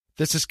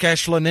This is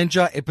Cashflow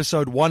Ninja,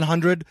 episode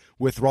 100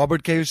 with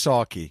Robert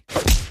Kiyosaki.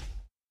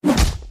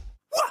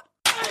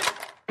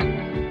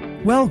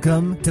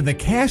 Welcome to the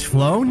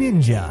Cashflow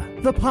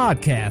Ninja, the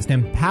podcast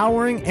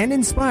empowering and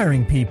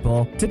inspiring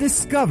people to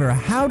discover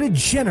how to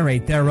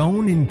generate their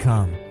own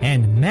income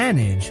and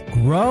manage,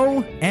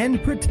 grow,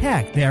 and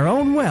protect their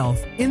own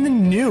wealth in the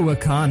new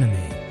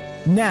economy.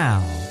 Now,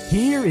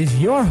 here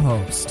is your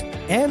host,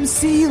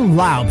 MC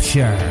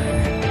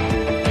Laubscher.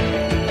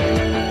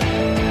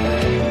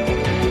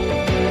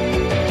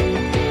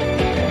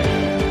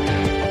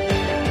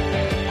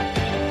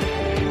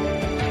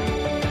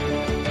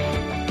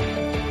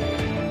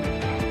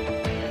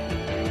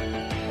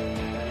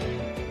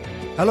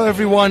 Hello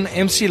everyone,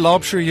 MC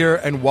Laubscher here,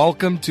 and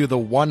welcome to the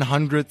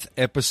 100th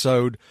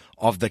episode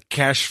of the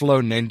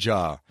Cashflow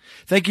Ninja.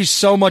 Thank you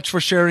so much for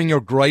sharing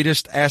your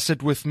greatest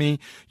asset with me,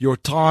 your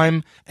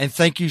time, and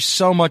thank you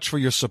so much for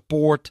your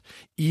support,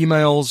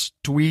 emails,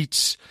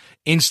 tweets,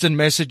 instant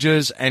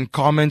messages, and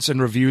comments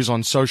and reviews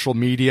on social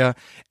media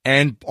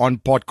and on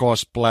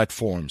podcast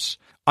platforms.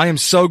 I am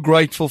so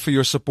grateful for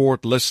your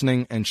support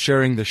listening and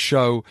sharing the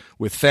show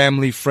with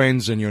family,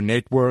 friends, and your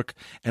network,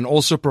 and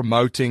also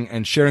promoting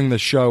and sharing the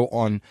show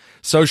on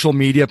social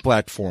media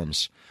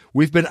platforms.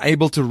 We've been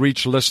able to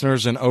reach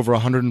listeners in over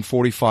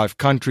 145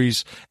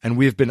 countries, and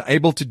we've been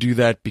able to do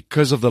that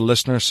because of the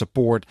listener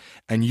support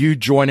and you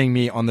joining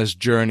me on this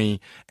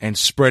journey and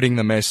spreading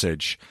the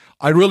message.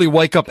 I really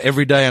wake up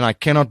every day and I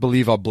cannot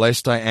believe how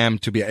blessed I am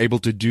to be able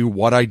to do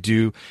what I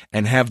do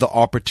and have the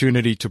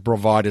opportunity to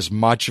provide as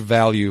much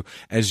value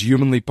as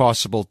humanly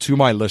possible to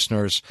my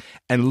listeners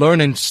and learn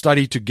and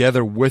study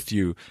together with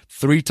you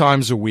 3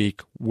 times a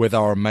week with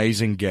our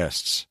amazing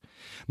guests.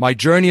 My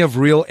journey of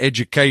real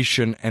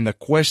education and the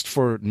quest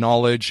for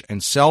knowledge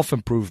and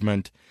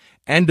self-improvement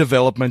and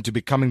development to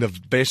becoming the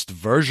best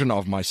version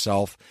of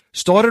myself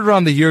started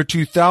around the year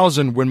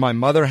 2000 when my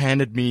mother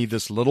handed me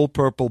this little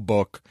purple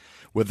book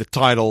with the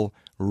title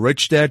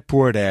Rich Dad,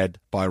 Poor Dad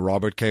by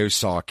Robert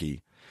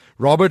Kiyosaki.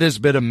 Robert has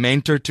been a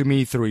mentor to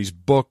me through his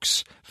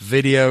books,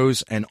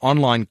 videos, and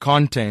online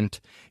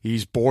content,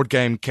 his board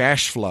game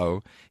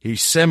Cashflow,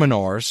 his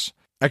seminars.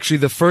 Actually,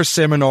 the first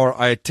seminar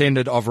I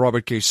attended of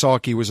Robert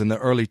Kiyosaki was in the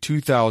early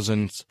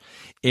 2000s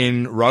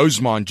in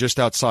Rosemont, just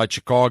outside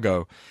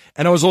Chicago.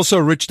 And I was also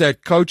a Rich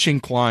Dad coaching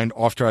client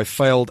after I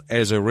failed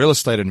as a real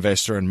estate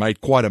investor and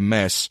made quite a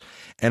mess.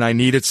 And I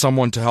needed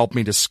someone to help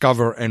me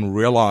discover and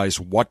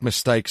realize what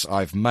mistakes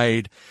I've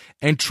made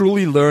and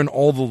truly learn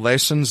all the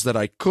lessons that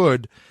I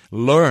could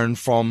learn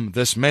from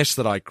this mess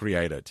that I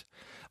created.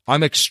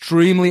 I'm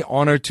extremely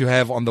honored to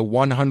have on the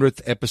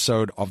 100th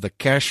episode of the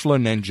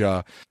Cashflow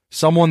Ninja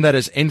someone that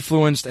has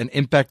influenced and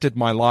impacted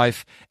my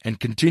life and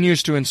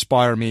continues to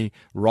inspire me,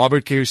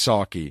 Robert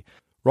Kiyosaki.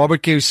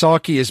 Robert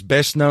Kiyosaki is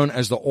best known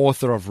as the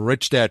author of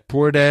Rich Dad,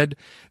 Poor Dad.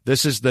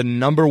 This is the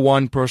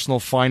 #1 personal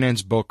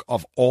finance book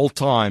of all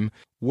time,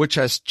 which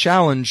has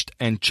challenged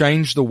and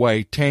changed the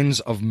way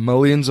tens of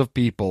millions of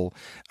people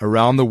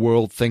around the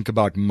world think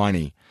about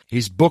money.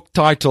 His book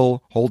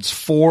title holds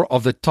 4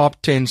 of the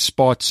top 10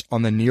 spots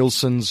on the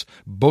Nielsen's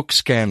book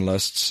scan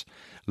lists,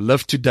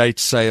 live-to-date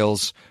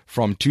sales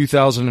from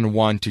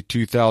 2001 to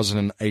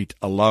 2008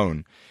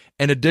 alone.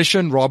 In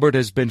addition, Robert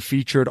has been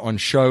featured on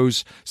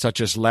shows such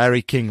as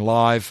Larry King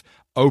Live,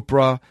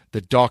 Oprah,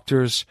 The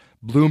Doctors,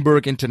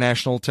 Bloomberg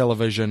International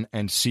Television,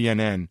 and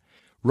CNN.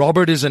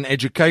 Robert is an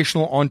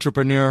educational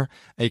entrepreneur,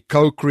 a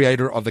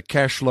co-creator of the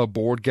Cashflow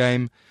board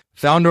game,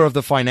 founder of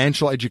the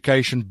financial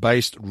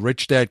education-based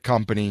Rich Dad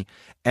Company,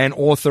 and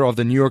author of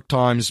the New York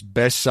Times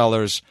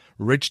bestsellers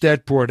Rich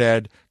Dad, Poor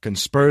Dad,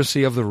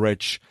 Conspiracy of the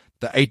Rich,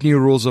 The 8 New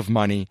Rules of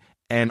Money,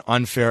 and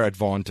Unfair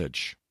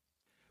Advantage.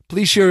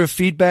 Please share your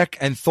feedback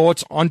and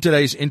thoughts on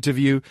today's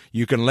interview.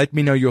 You can let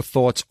me know your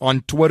thoughts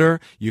on Twitter.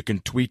 You can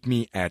tweet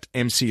me at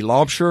MC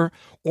Laubscher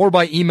or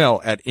by email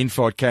at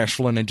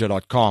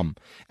info@cashflowninja.com.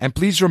 And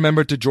please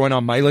remember to join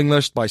our mailing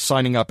list by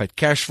signing up at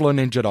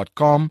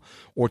cashflowninja.com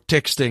or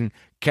texting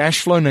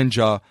Cashflow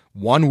Ninja,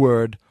 one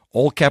word,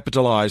 all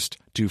capitalized,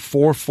 to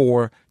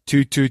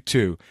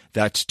 44222.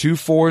 That's 2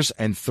 4s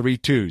and 3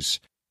 2s.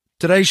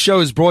 Today's show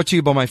is brought to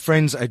you by my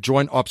friends at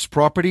Joint Ops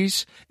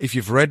Properties. If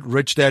you've read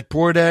Rich Dad,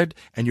 Poor Dad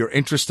and you're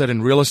interested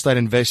in real estate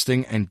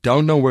investing and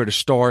don't know where to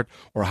start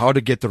or how to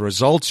get the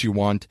results you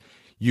want,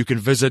 you can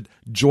visit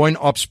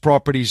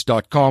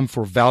jointopsproperties.com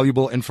for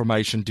valuable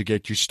information to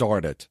get you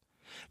started.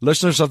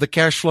 Listeners of the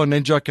Cashflow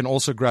Ninja can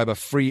also grab a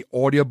free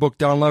audiobook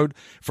download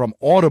from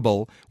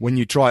Audible when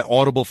you try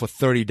Audible for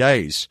 30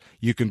 days.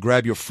 You can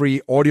grab your free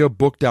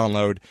audiobook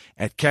download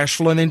at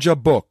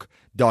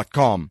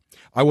cashflowninjabook.com.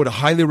 I would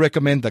highly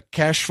recommend the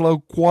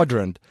Cashflow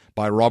Quadrant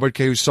by Robert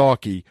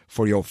Kiyosaki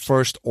for your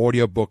first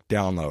audiobook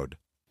download.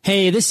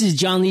 Hey, this is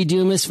John Lee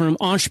Dumas from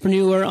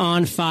Entrepreneur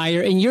on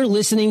Fire, and you're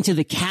listening to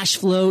the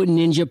Cashflow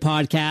Ninja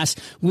podcast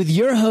with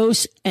your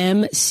host,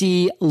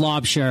 MC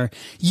Laubscher.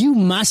 You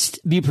must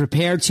be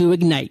prepared to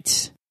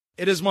ignite.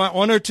 It is my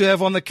honor to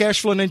have on the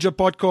Cashflow Ninja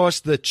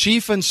podcast the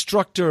chief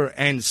instructor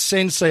and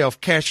sensei of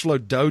cashflow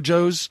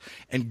dojos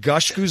and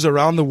gushkus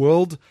around the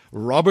world,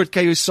 Robert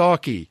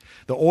Kiyosaki,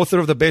 the author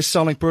of the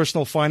best-selling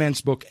personal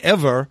finance book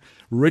ever,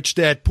 Rich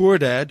Dad, Poor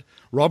Dad.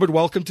 Robert,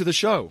 welcome to the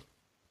show.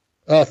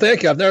 Oh,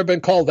 thank you. I've never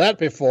been called that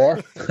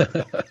before.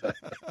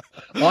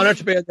 Honored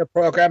to be in your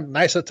program.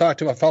 Nice to talk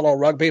to a fellow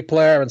rugby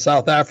player and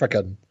South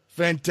African.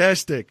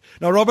 Fantastic.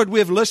 Now, Robert, we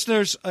have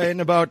listeners in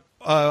about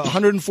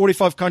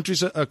 145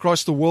 countries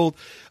across the world.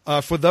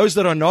 For those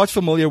that are not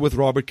familiar with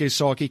Robert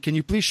Kiyosaki, can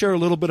you please share a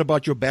little bit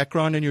about your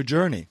background and your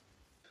journey?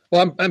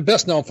 Well, I'm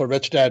best known for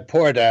Rich Dad,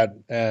 Poor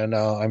Dad, and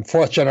I'm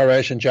fourth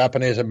generation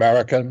Japanese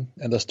American.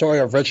 And the story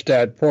of Rich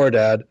Dad, Poor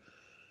Dad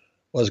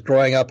was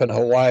growing up in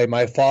Hawaii.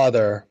 My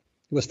father,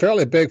 he was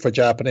fairly big for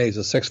Japanese,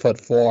 a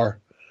 6'4"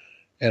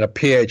 and a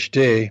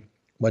PhD,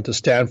 went to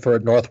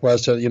Stanford,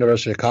 Northwestern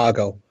University of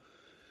Chicago.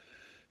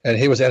 And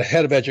he was at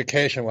head of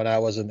education when I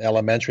was in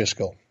elementary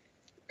school.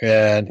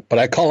 But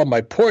I call him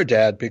my poor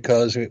dad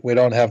because we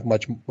don't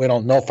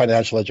know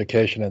financial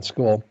education in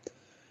school.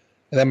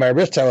 And then my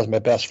rich dad was my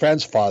best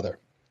friend's father.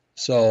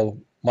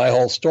 So my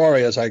whole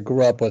story is I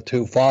grew up with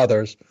two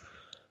fathers,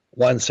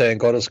 one saying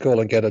go to school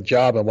and get a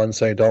job, and one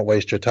saying don't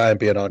waste your time,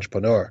 be an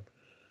entrepreneur.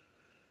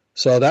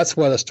 So that's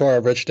where the story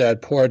of Rich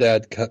Dad, Poor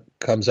Dad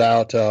comes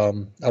out. I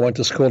went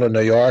to school in New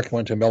York,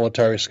 went to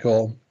military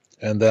school,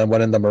 and then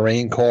went in the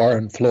Marine Corps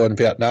and flew in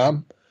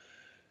Vietnam.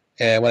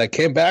 And when I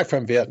came back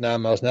from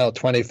Vietnam, I was now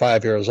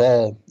 25 years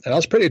old, and I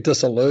was pretty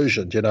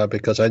disillusioned,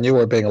 because I knew we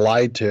were being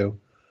lied to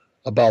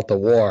about the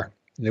war.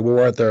 We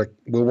weren't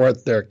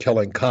there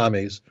killing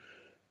commies.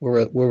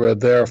 We were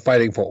there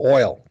fighting for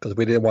oil because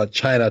we didn't want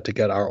China to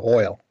get our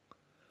oil.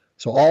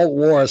 So all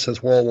wars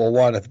since World War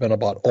I have been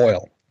about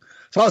oil.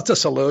 So I was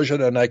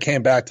disillusioned, and I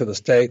came back to the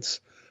States,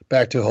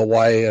 back to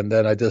Hawaii, and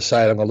then I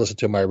decided I'm going to listen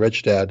to my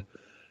rich dad.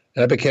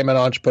 And I became an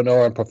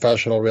entrepreneur and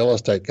professional real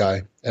estate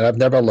guy. And I've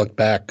never looked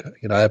back.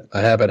 I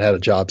haven't had a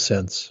job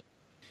since.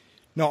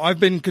 Now, I've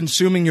been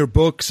consuming your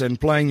books and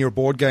playing your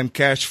board game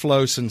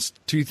Cashflow since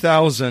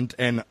 2000.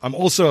 And I'm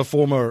also a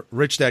former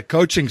Rich Dad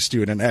coaching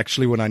student,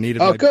 actually, when I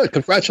needed good.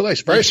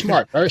 Congratulations. Very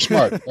smart. Very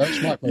smart. Very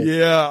smart.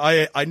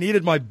 Yeah, I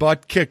needed my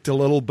butt kicked a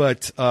little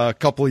bit a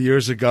couple of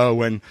years ago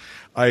when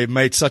I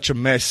made such a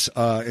mess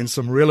in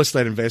some real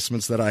estate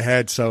investments that I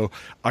had. So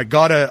I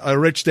got a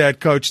rich dad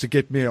coach to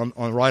get me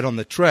on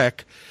the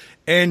track.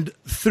 And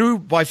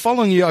by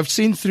following you, I've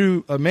seen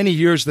through many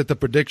years that the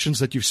predictions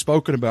that you've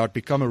spoken about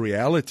become a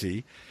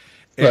reality.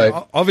 And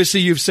right. Obviously,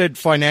 you've said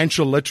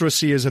financial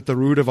literacy is at the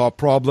root of our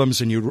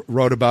problems, and you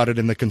wrote about it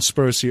in The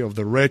Conspiracy of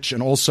the Rich,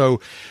 and also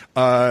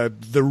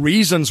the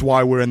reasons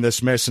why we're in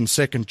this mess in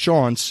Second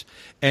Chance.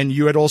 And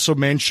you had also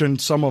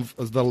mentioned some of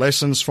the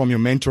lessons from your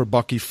mentor,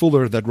 Bucky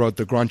Fuller, that wrote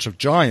The Grunch of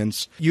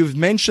Giants. You've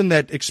mentioned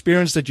that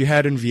experience that you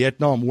had in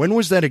Vietnam. When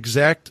was that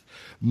exact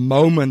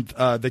moment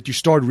that you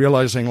started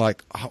realizing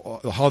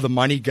how the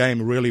money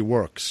game really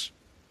works?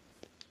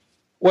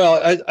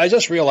 Well, I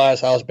just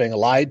realized I was being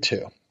lied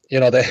to.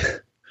 They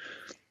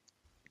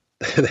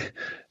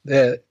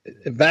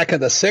back in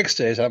the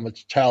 60s, I'm a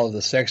child of the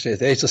 60s,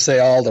 they used to say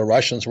all the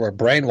Russians were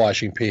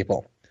brainwashing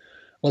people.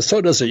 Well,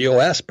 so does the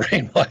U.S.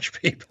 brainwash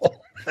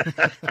people.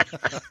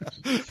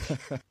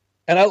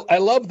 And I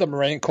love the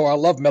Marine Corps. I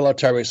love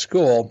military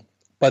school.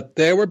 But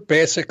they were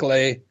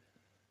basically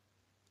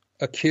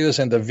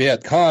accusing the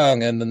Viet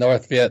Cong and the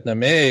North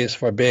Vietnamese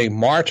for being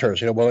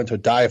martyrs, willing to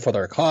die for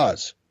their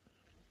cause.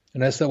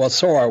 And I said, well,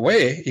 so are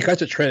we. You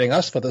guys are training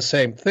us for the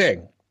same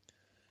thing.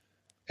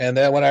 And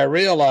then when I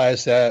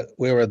realized that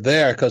we were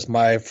there, because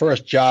my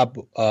first job,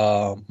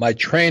 my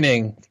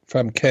training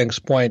from Kings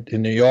Point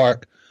in New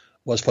York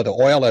was for the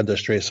oil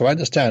industry. So I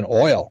understand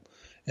oil.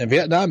 And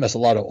Vietnam has a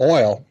lot of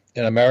oil.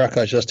 And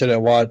America just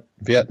didn't want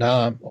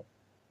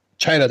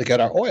China to get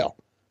our oil.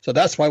 So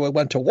that's why we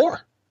went to war.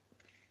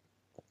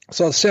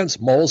 So since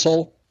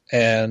Mosul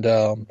and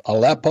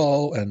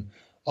Aleppo and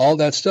all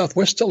that stuff,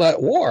 we're still at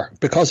war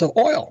because of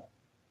oil.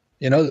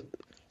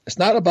 It's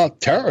not about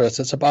terrorists,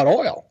 it's about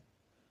oil.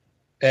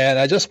 And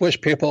I just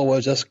wish people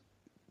would just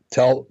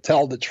tell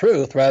the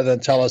truth rather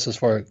than tell us it's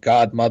for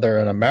God, Mother,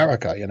 and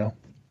America,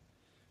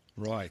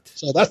 Right.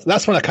 So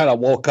that's when I kind of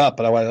woke up,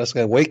 and I went, "That's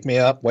going to wake me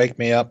up, wake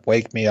me up,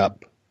 wake me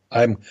up."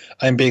 I'm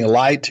being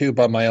lied to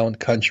by my own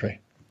country.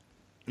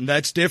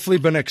 That's definitely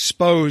been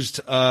exposed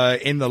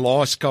in the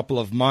last couple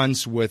of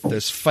months with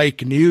this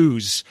fake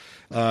news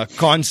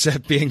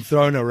concept being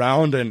thrown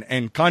around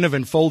and kind of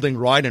unfolding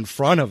right in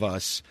front of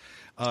us.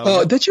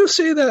 Did you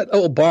see that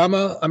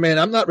Obama? I mean,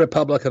 I'm not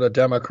Republican or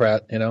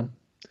Democrat,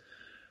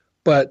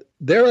 but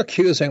they're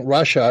accusing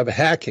Russia of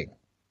hacking.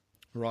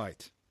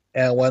 Right.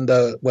 And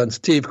when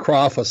Steve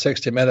Kroft of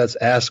 60 Minutes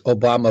asked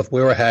Obama if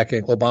we were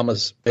hacking,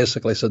 Obama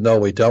basically said, no,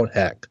 we don't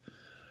hack.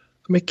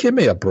 I mean, give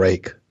me a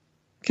break.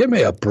 Give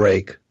me a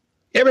break.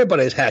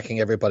 Everybody's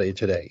hacking everybody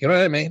today. You know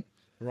what I mean?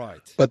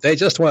 Right. But they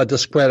just want to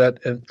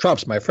discredit, and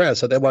Trump's my friend,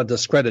 so they want to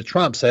discredit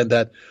Trump, saying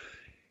that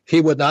he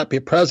would not be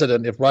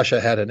president if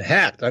Russia hadn't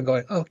hacked. I'm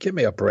going, oh, give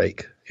me a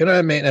break. You know what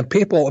I mean? And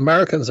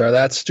Americans are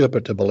that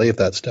stupid to believe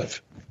that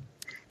stuff.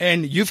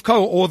 And you've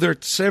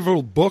co-authored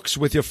several books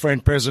with your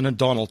friend President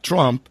Donald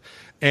Trump.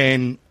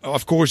 And,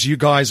 of course, you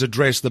guys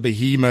address the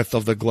behemoth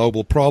of the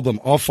global problem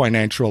of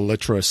financial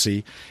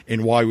literacy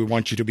and why we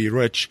want you to be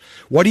rich.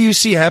 What do you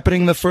see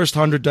happening in the first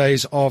 100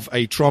 days of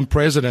a Trump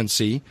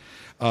presidency?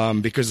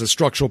 Because the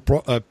structural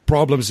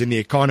problems in the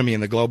economy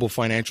and the global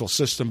financial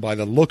system, by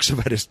the looks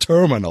of it, is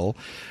terminal.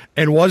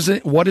 And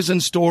what is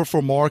in store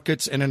for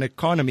markets and an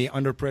economy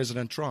under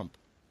President Trump?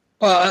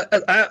 Well,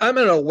 I'm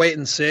in a wait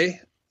and see.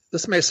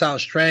 This may sound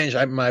strange.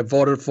 I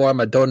voted for him.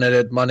 I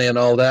donated money and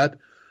all that.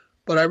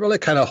 But I really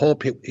kind of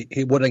hope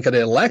he wouldn't get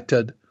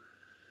elected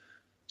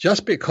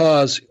just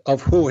because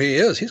of who he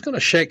is. He's going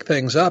to shake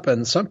things up,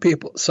 and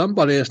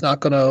somebody is not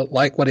going to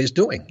like what he's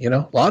doing. You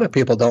know, a lot of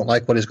people don't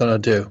like what he's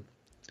going to do.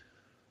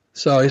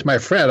 So he's my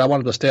friend. I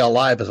want him to stay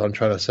alive, is what I'm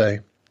trying to say.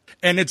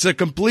 And it's a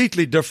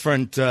completely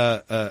different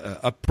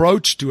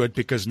approach to it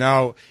because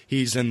now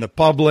he's in the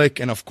public,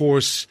 and of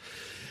course,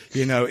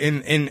 you know,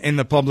 in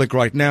the public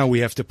right now, we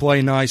have to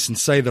play nice and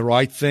say the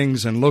right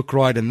things and look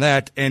right in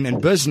that. And in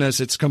business,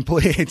 it's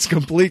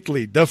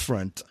completely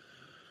different.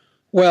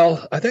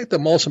 Well, I think the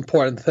most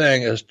important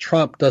thing is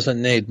Trump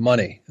doesn't need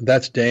money.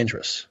 That's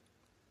dangerous.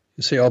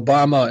 You see,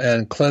 Obama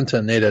and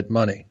Clinton needed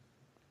money.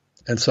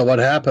 And so what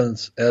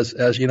happens,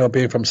 as you know,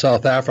 being from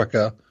South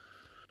Africa,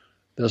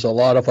 there's a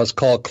lot of what's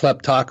called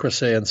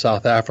kleptocracy in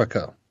South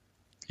Africa.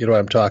 You know what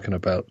I'm talking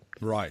about?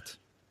 Right.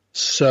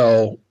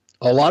 So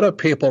a lot of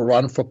people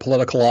run for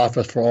political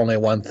office for only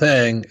one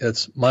thing.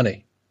 It's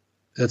money.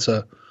 It's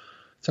a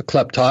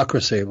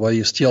kleptocracy where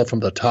you steal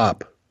from the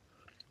top.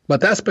 But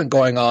that's been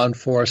going on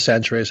for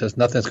centuries.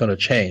 Nothing's going to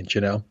change,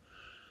 you know.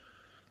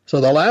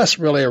 So the last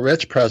really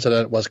rich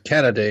president was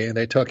Kennedy, and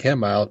they took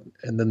him out.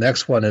 And the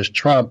next one is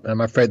Trump, and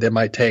I'm afraid they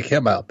might take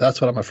him out.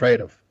 That's what I'm afraid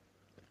of,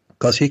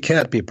 because he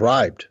can't be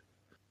bribed.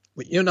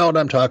 You know what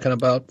I'm talking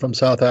about from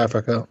South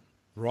Africa.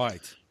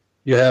 Right.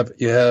 You have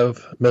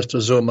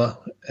Mr. Zuma,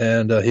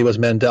 and he was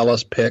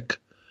Mandela's pick.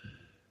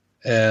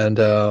 And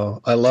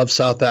I love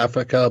South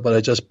Africa, but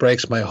it just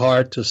breaks my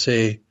heart to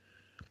see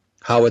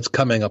how it's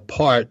coming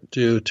apart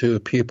due to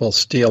people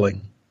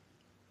stealing.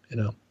 You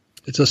know,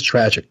 it's just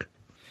tragic.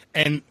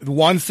 And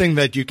one thing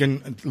that you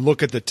can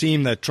look at the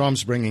team that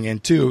Trump's bringing in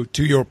too,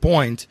 to your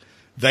point,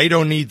 they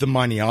don't need the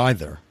money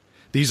either.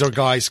 These are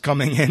guys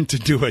coming in to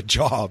do a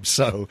job.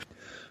 So,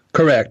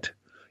 correct.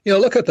 You know,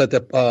 look at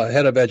the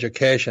head of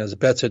education is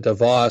Betsy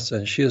DeVos,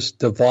 and she's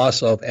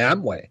DeVos of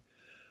Amway.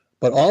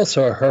 But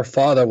also her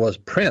father was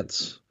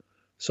Prince.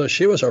 So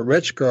she was a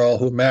rich girl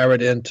who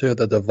married into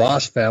the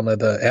DeVos family,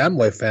 the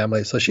Amway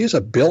family. So she's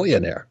a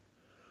billionaire.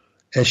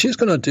 And she's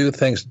going to do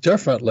things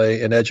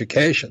differently in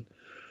education.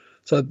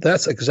 So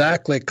that's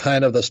exactly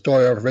kind of the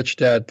story of Rich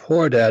Dad,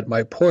 Poor Dad.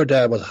 My poor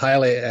dad was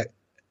highly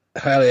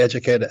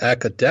educated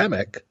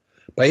academic,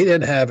 but he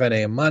didn't have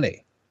any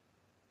money.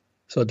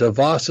 So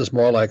DeVos is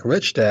more like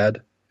Rich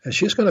Dad, and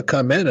she's going to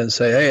come in and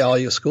say, hey, all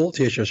you school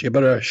teachers, you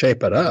better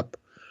shape it up.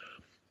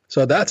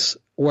 So that's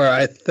where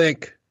I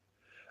think,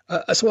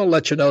 I just want to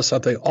let you know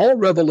something. All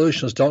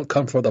revolutions don't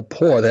come from the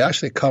poor. They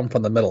actually come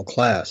from the middle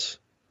class.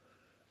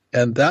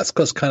 And that's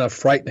what's kind of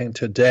frightening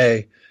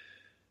today,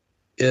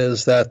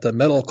 is that the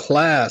middle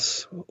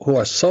class, who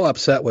are so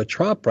upset with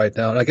Trump right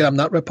now, and again, I'm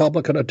not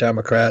Republican or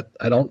Democrat.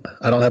 I don't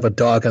have a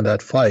dog in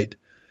that fight.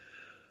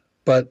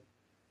 But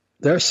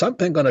there's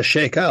something going to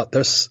shake out.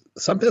 There's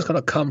something that's going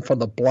to come from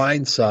the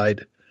blind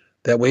side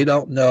that we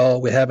don't know.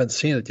 We haven't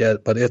seen it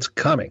yet, but it's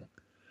coming.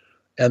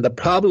 And the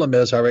problem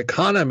is our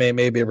economy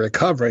may be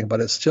recovering,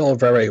 but it's still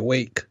very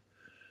weak.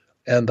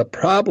 And the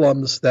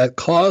problems that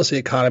caused the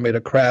economy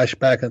to crash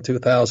back in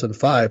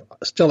 2005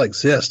 still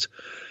exist.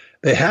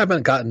 They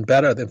haven't gotten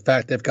better. In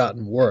fact, they've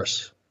gotten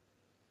worse.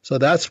 So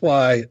that's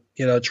why,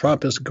 you know,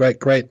 Trump is a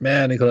great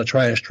man. He's going to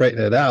try and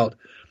straighten it out.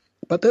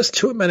 But there's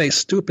too many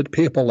stupid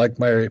people like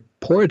my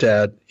poor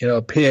dad, you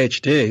know,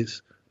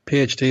 PhDs.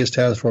 PhD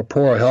stands for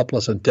poor,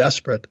 helpless, and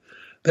desperate.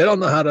 They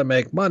don't know how to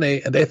make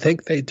money, and they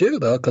think they do,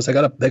 though, because they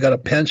got a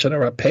pension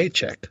or a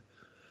paycheck.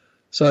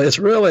 So it's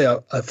really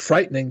a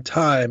frightening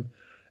time.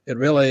 It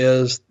really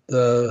is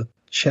the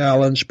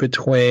challenge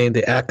between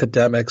the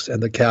academics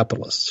and the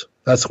capitalists.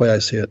 That's the way I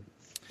see it.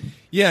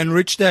 Yeah, in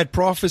Rich Dad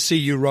Prophecy,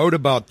 you wrote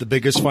about the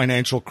biggest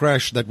financial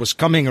crash that was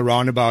coming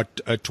around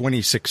about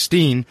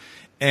 2016.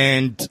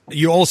 And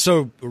you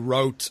also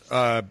wrote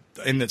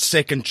in the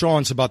second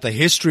chance about the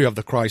history of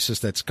the crisis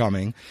that's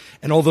coming.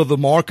 And although the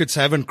markets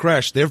haven't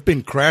crashed, there have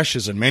been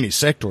crashes in many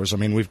sectors. I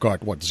mean, we've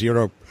got,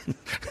 0%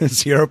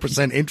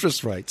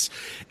 interest rates.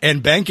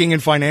 And banking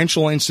and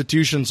financial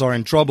institutions are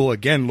in trouble.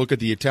 Again, look at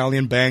the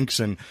Italian banks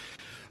and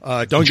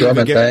don't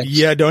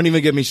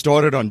even get me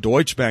started on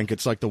Deutsche Bank.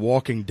 It's like the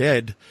Walking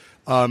Dead.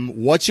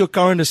 What's your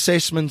current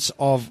assessment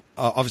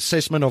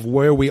of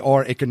where we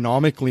are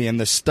economically and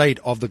the state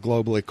of the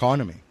global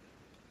economy?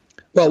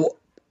 Well,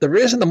 the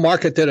reason the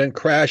market didn't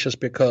crash is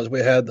because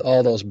we had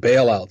all those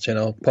bailouts, you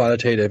know,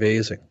 quantitative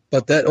easing.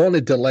 But that only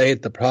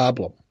delayed the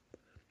problem.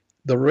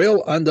 The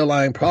real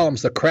underlying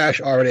problems, the crash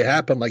already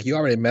happened, like you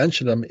already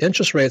mentioned them.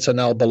 Interest rates are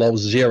now below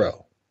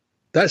zero.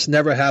 That's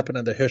never happened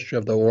in the history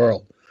of the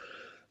world.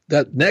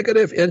 that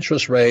negative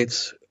interest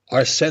rates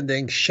are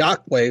sending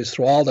shockwaves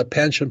through all the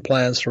pension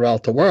plans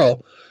throughout the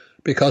world,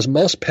 because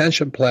most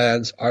pension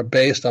plans are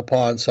based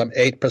upon some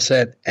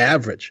 8%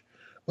 average.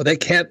 Well, they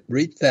can't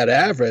reach that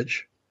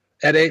average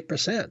at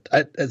 8%,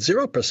 at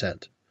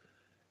 0%.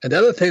 And the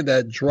other thing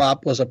that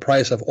dropped was the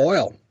price of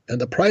oil. And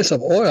the price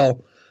of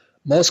oil,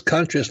 most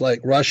countries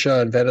like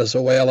Russia and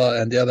Venezuela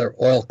and the other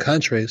oil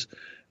countries,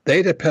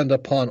 they depend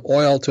upon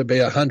oil to be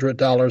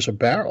 $100 a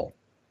barrel.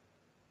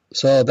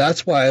 So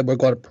that's why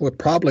we're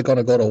probably going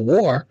to go to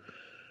war,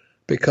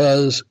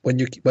 because when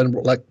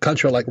a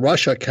country like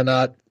Russia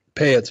cannot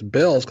pay its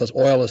bills because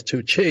oil is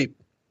too cheap,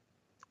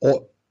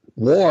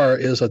 war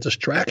is a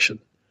distraction.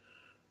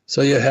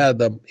 So you had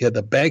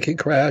the banking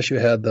crash, you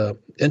had the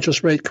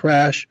interest rate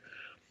crash,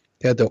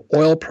 you had the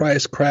oil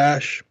price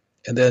crash,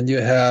 and then you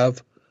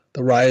have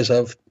the rise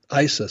of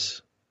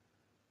ISIS.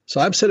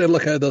 So I'm sitting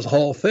looking at this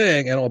whole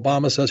thing, and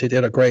Obama says he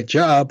did a great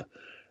job,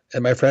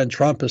 and my friend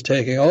Trump is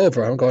taking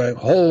over. I'm going,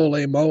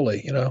 holy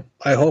moly,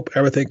 I hope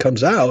everything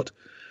comes out,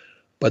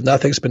 but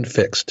nothing's been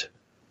fixed.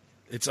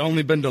 It's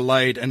only been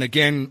delayed. And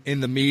again,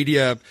 in the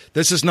media,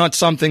 this is not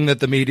something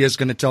that the media is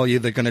going to tell you.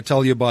 They're going to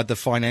tell you about the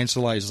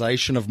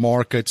financialization of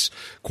markets,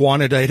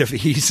 quantitative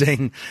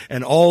easing,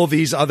 and all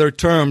these other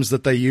terms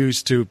that they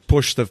use to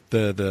push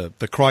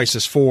the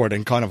crisis forward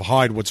and kind of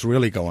hide what's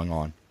really going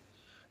on.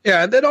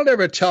 Yeah, and they don't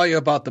ever tell you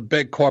about the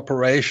big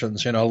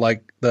corporations,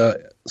 like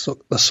the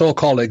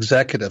so-called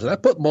executives. And I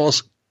put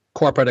most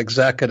corporate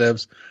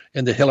executives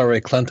in the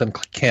Hillary Clinton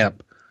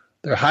camp.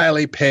 They're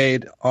highly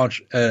paid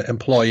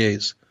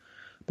employees.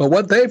 But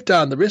what they've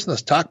done, the reason the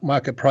stock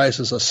market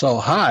prices are so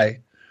high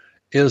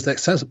is that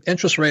since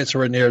interest rates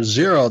were near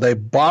zero, they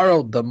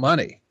borrowed the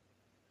money.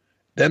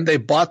 Then they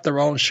bought their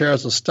own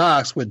shares of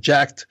stocks, which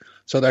jacked,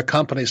 so their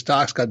company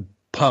stocks got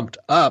pumped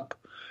up.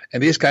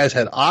 And these guys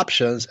had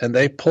options, and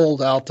they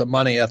pulled out the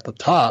money at the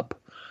top,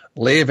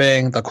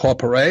 leaving the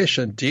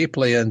corporation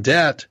deeply in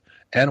debt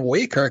and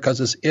weaker because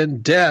it's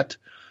in debt,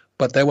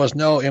 but there was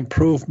no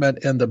improvement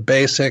in the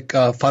basic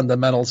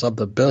fundamentals of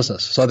the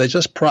business. So they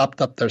just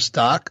propped up their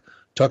stock,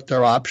 took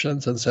their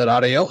options, and said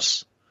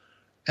adios.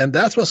 And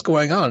that's what's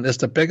going on. It's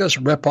the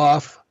biggest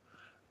ripoff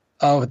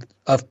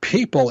of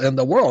people in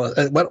the world.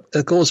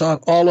 It goes on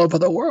all over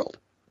the world.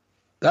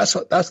 That's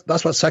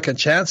what Second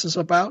Chance is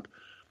about.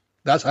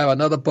 I have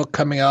another book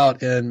coming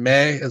out in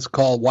May. It's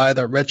called Why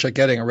the Rich Are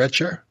Getting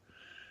Richer.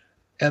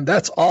 And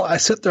that's all. I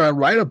sit there and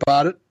write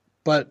about it,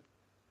 but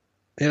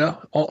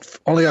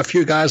only a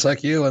few guys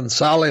like you and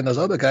Sally and those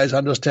other guys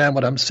understand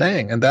what I'm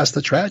saying, and that's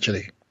the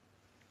tragedy.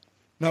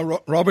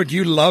 Now, Robert,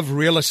 you love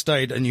real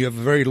estate, and you have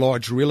a very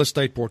large real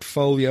estate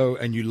portfolio,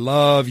 and you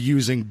love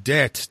using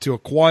debt to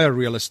acquire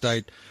real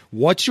estate.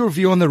 What's your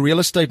view on the real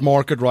estate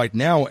market right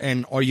now,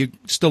 and are you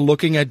still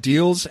looking at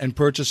deals and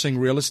purchasing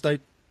real estate?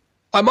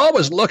 I'm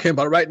always looking,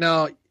 but right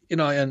now,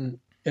 in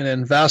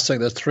investing,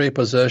 there's three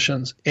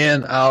positions: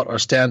 in, out, or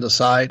stand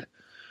aside.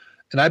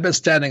 And I've been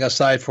standing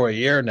aside for a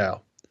year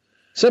now,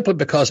 simply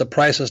because the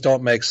prices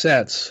don't make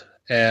sense.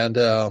 And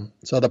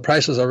so the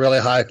prices are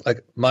really high.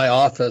 Like my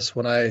office,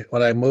 when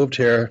I moved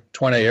here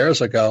 20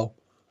 years ago,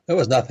 there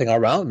was nothing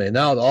around me.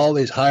 Now all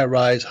these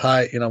high-rise,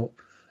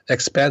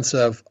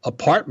 expensive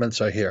apartments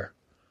are here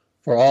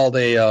for all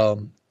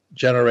the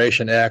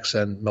Generation X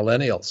and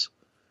millennials.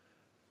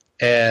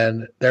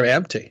 And they're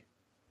empty.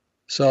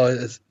 So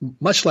it's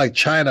much like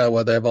China,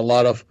 where they have a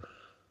lot of,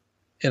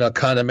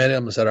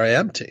 condominiums that are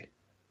empty.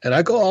 And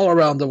I go all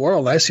around the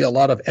world, and I see a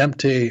lot of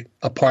empty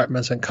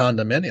apartments and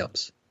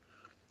condominiums.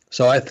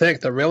 So I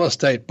think the real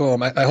estate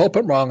boom, I hope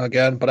I'm wrong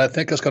again, but I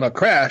think it's going to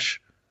crash,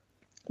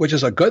 which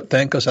is a good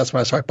thing because that's when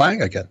I start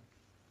buying again.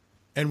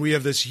 And we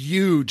have this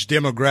huge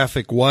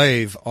demographic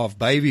wave of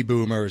baby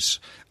boomers,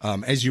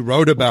 as you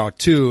wrote about,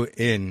 too,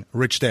 in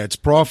Rich Dad's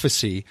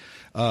Prophecy,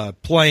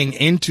 playing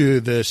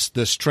into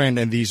this trend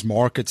in these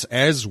markets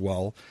as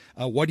well.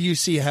 What do you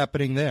see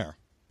happening there?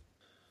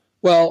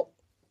 Well,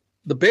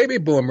 the baby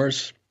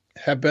boomers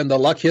have been the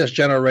luckiest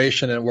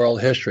generation in world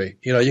history.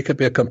 You could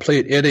be a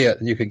complete idiot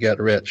and you could get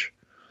rich.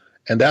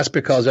 And that's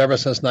because ever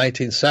since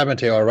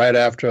 1970, or right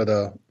after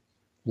the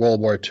World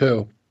War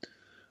II,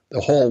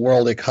 the whole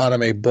world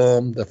economy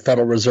boomed. The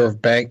Federal Reserve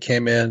Bank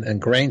came in,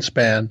 and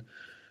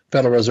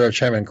Federal Reserve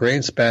Chairman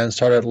Greenspan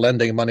started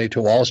lending money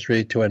to Wall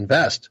Street to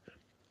invest.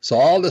 So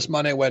all this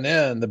money went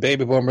in, the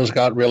baby boomers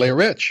got really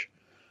rich.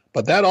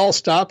 But that all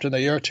stopped in the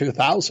year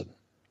 2000.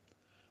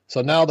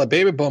 So now the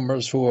baby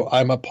boomers, who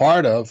I'm a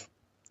part of,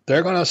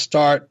 they're going to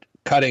start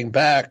cutting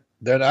back.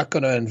 They're not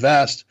going to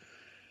invest.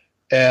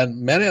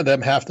 And many of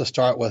them have to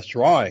start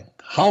withdrawing.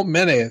 How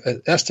many?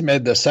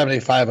 Estimated there's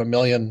 75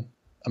 million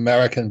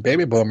American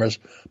baby boomers,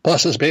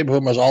 plus there's baby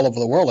boomers all over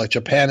the world. Like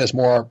Japan has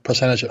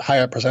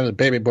higher percentage of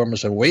baby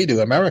boomers than we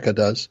do, America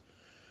does.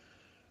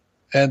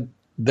 And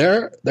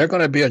they're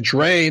going to be a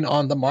drain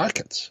on the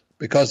markets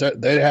because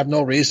they have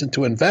no reason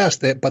to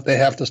invest, but they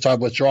have to start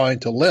withdrawing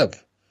to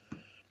live.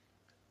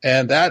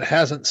 And that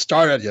hasn't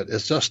started yet.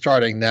 It's just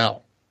starting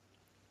now.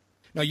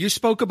 Now, you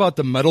spoke about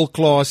the middle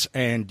class,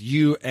 and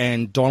you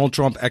and Donald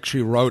Trump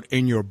actually wrote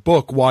in your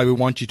book, Why We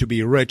Want You to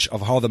Be Rich,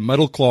 of how the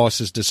middle class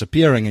is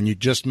disappearing. And you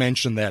just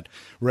mentioned that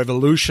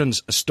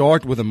revolutions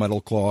start with the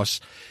middle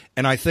class.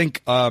 And I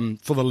think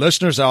for the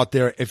listeners out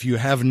there, if you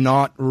have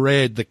not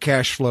read the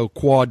cash flow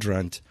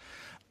quadrant,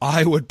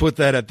 I would put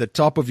that at the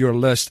top of your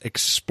list,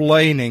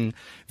 explaining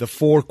the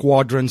four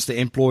quadrants: the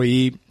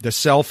employee, the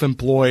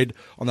self-employed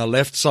on the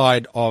left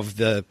side of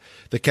the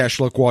cash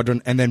flow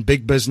quadrant, and then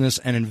big business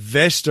and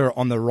investor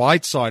on the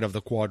right side of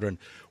the quadrant.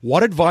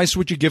 What advice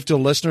would you give to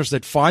listeners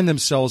that find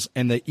themselves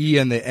in the E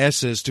and the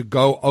S's to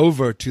go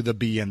over to the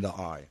B and the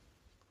I?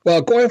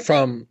 Well, going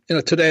from,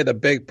 today the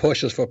big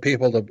push is for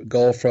people to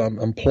go from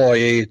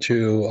employee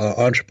to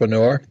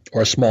entrepreneur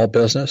or small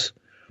business.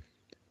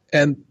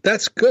 And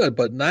that's good,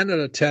 but 9 out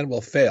of 10 will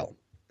fail.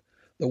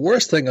 The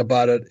worst thing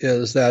about it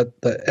is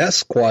that the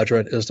S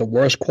quadrant is the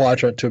worst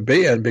quadrant to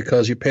be in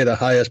because you pay the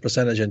highest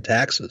percentage in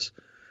taxes.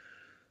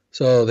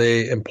 So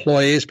the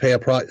employees pay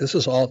this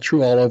is all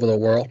true all over the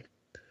world.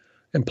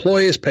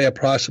 Employees pay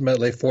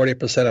approximately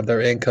 40% of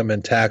their income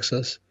in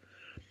taxes.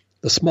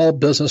 The small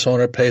business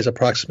owner pays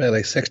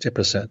approximately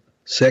 60%.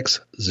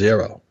 60.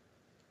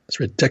 It's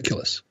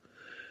ridiculous.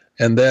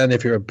 And then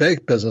if you're a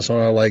big business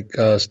owner like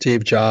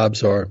Steve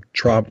Jobs or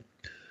Trump,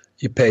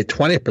 you pay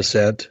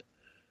 20%.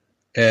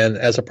 And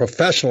as a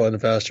professional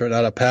investor,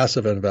 not a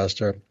passive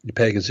investor, you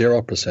pay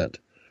 0%.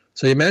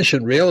 So you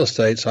mentioned real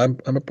estate. So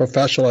I'm a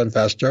professional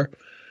investor.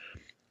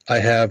 I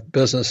have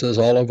businesses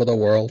all over the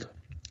world,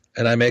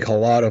 and I make a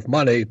lot of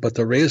money. But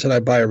the reason I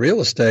buy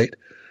real estate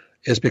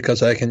is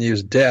because I can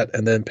use debt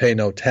and then pay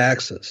no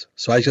taxes.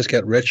 So I just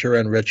get richer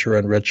and richer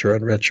and richer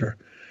and richer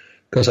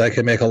because I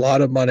can make a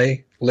lot of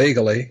money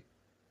legally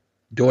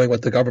doing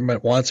what the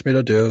government wants me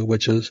to do,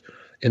 which is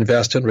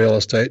invest in real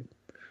estate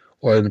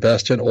or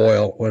invest in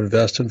oil or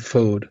invest in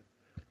food,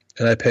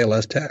 and I pay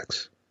less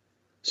tax.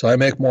 So I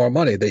make more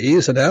money. The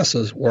E's and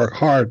S's work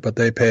hard, but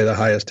they pay the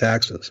highest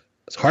taxes.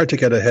 It's hard to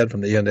get ahead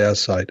from the E and S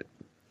side.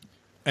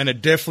 And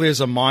it definitely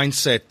is a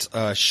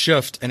mindset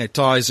shift, and it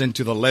ties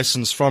into the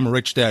lessons from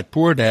Rich Dad,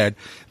 Poor Dad.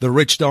 The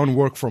rich don't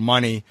work for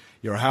money.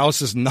 Your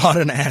house is not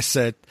an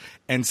asset,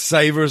 and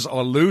savers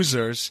are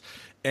losers.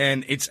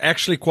 And it's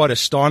actually quite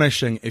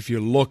astonishing if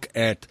you look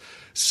at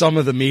some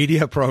of the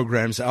media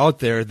programs out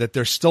there that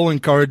they're still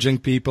encouraging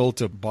people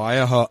to buy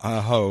a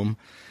home,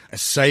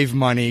 save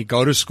money,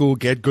 go to school,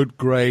 get good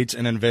grades,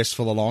 and invest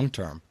for the long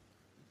term.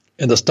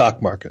 In the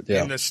stock market,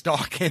 yeah. In the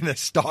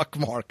stock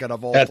market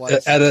of all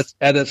places.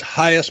 At its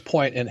highest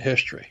point in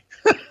history.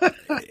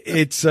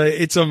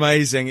 It's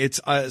amazing.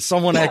 It's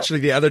someone actually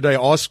the other day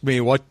asked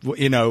me what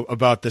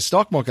about the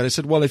stock market. I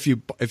said, well, if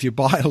you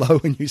buy low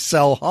and you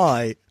sell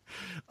high,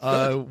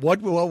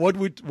 what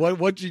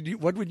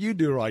would you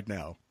do right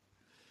now?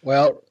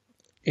 Well,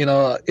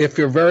 if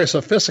you're very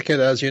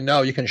sophisticated, as you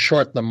know, you can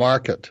short the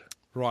market.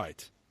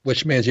 Right.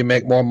 Which means you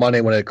make more money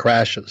when it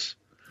crashes.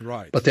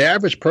 Right. But the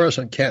average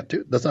person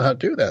doesn't know how to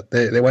do that.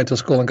 They went to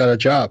school and got a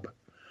job.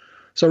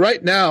 So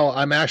right now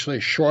I'm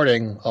actually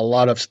shorting a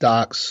lot of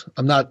stocks.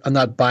 I'm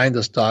not buying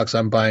the stocks.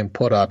 I'm buying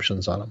put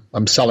options on them.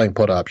 I'm selling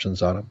put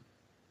options on them.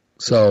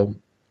 So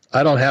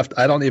I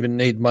don't even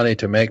need money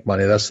to make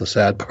money. That's the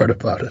sad part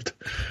about it.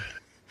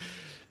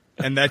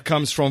 And that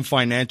comes from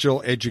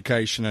financial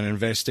education and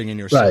investing in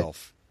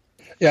yourself.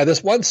 Right. Yeah,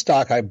 this one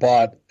stock I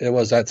bought, it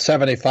was at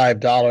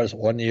 $75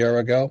 1 year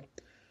ago.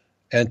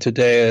 And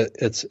today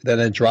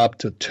it dropped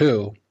to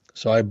 $2.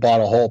 So I bought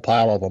a whole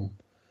pile of them.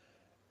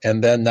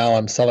 And then now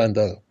I'm selling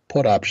the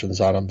put options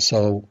on them.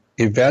 So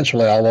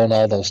eventually I'll own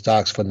all those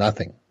stocks for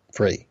nothing,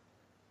 free.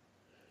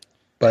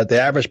 But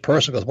the average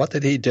person goes, what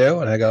did he do?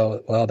 And I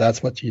go, well,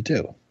 that's what you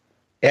do.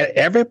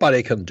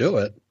 Everybody can do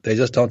it. They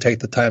just don't take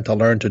the time to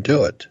learn to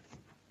do it.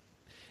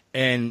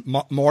 And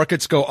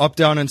markets go up,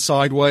 down, and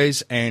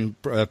sideways, and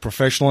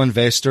professional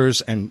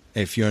investors, and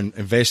if you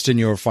invest in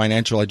your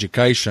financial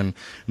education,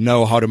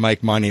 know how to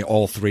make money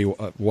all three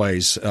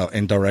ways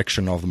in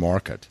direction of the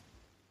market.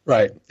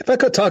 Right. If I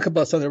could talk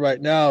about something right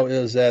now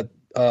is that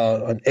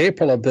in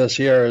April of this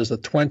year is the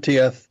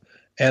 20th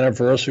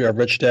anniversary of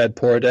Rich Dad,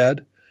 Poor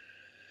Dad.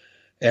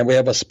 And we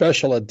have a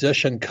special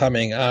edition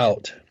coming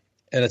out.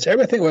 And it's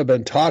everything we've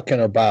been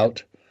talking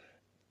about.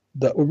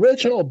 The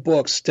original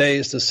book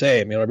stays the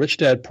same. Rich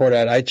Dad, Poor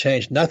Dad, I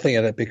changed nothing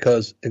in it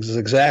because it's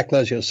exactly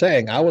as you're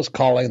saying. I was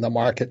calling the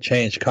market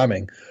change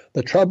coming.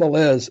 The trouble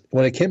is,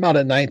 when it came out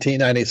in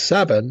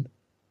 1997,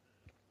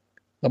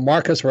 the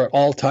markets were at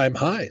all-time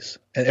highs,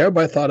 and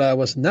everybody thought I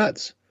was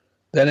nuts.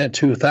 Then in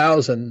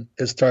 2000,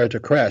 it started to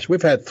crash.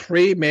 We've had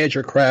 3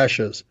 major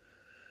crashes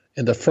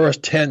in the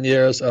first 10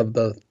 years of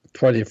the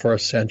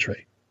 21st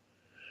century.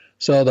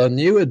 So the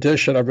new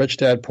edition of Rich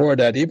Dad, Poor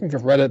Dad, even if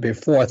you've read it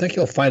before, I think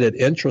you'll find it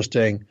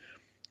interesting,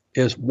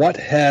 is what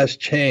has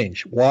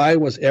changed? Why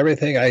was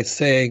everything I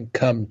saying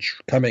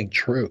coming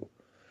true?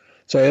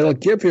 So it'll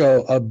give you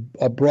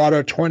a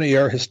broader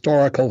 20-year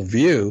historical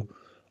view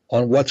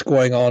on what's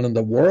going on in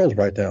the world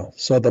right now.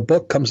 So the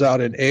book comes out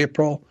in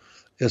April.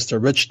 It's the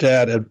Rich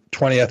Dad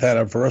 20th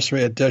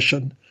Anniversary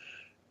Edition.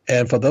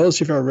 And for those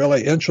of you who are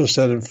really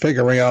interested in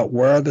figuring out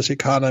where this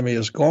economy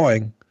is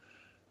going,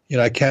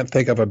 I can't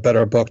think of a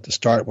better book to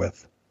start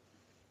with.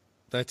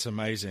 That's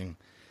amazing.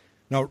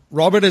 Now,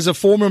 Robert, as a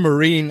former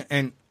Marine,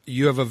 and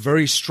you have a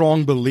very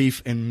strong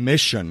belief in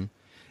mission,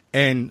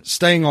 and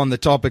staying on the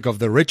topic of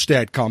the Rich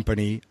Dad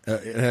Company,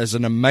 it has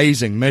an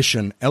amazing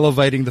mission,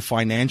 elevating the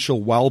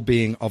financial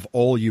well-being of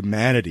all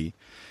humanity.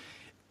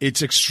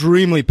 It's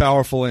extremely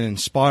powerful and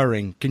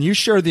inspiring. Can you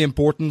share the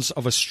importance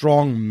of a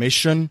strong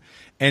mission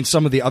and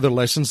some of the other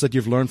lessons that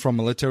you've learned from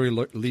military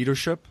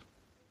leadership?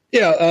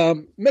 Yeah,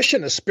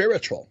 mission is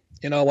spiritual.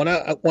 When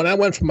I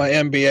went for my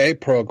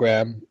MBA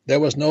program, there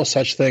was no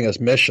such thing as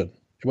mission.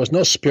 There was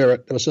no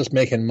spirit. It was just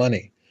making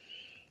money.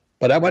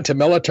 But I went to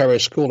military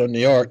school in New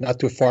York, not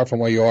too far from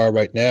where you are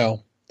right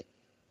now.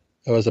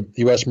 It was the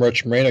U.S.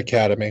 Merchant Marine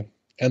Academy.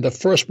 And the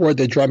first word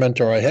they drum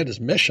into our head is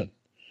mission.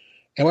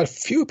 And what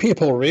few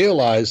people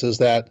realize is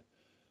that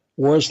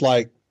words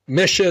like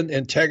mission,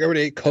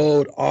 integrity,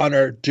 code,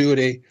 honor,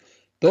 duty,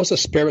 those are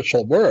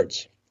spiritual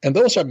words. And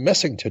those are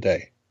missing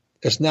today.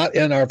 It's not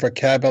in our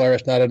vocabulary.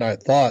 It's not in our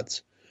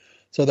thoughts.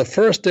 So the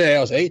first day, I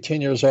was 18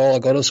 years old. I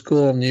go to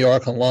school in New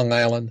York on Long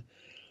Island.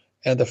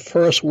 And the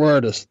first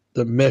word is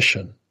the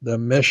mission, the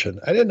mission.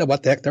 I didn't know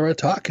what the heck they were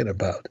talking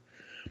about.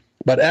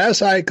 But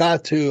as I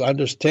got to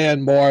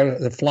understand more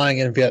the flying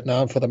in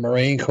Vietnam for the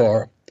Marine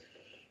Corps,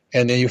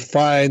 and then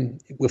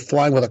we're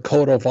flying with a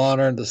code of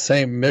honor and the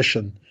same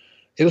mission,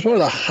 it was one of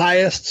the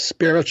highest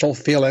spiritual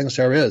feelings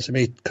there is. I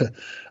mean,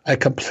 I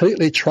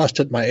completely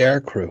trusted my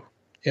air crew.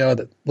 A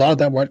lot of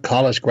them weren't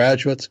college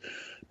graduates,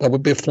 but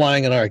we'd be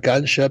flying in our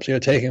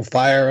gunships, taking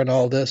fire and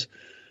all this.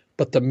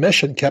 But the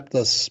mission kept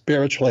us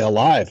spiritually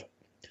alive.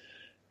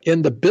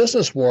 In the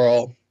business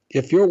world,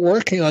 if you're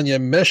working on your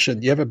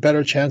mission, you have a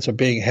better chance of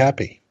being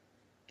happy.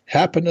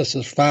 Happiness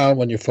is found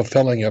when you're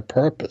fulfilling your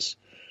purpose.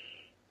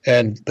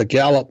 And the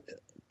Gallup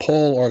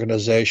poll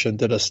organization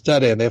did a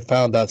study, and they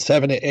found that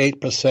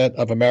 78%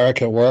 of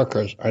American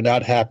workers are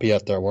not happy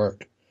at their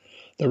work.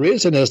 The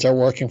reason is they're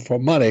working for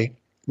money,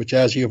 which,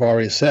 as you've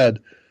already said,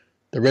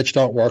 the rich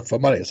don't work for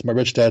money. It's my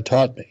rich dad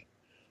taught me.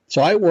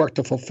 So I work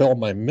to fulfill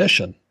my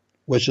mission,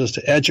 which is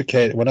to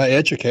educate. When I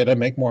educate, I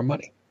make more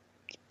money.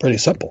 It's pretty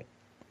simple.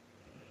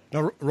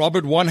 Now,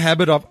 Robert, one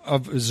habit I've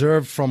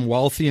observed from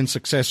wealthy and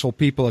successful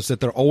people is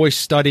that they're always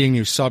studying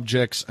new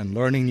subjects and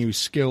learning new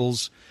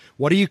skills.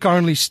 What are you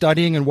currently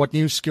studying, and what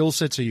new skill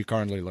sets are you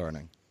currently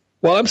learning?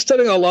 Well, I'm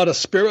studying a lot of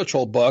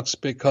spiritual books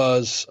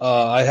because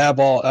I have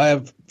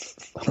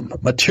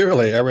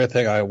materially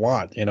everything I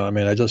want.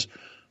 I just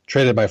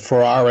traded my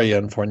Ferrari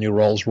in for a new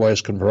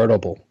Rolls-Royce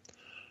convertible.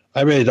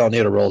 I really don't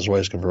need a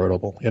Rolls-Royce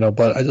convertible,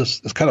 but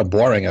it's kind of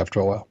boring after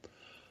a while.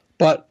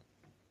 But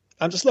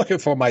I'm just looking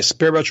for my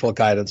spiritual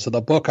guidance. So the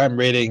book I'm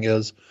reading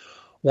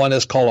one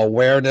is called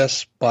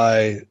Awareness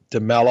by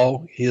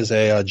DeMello. He is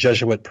a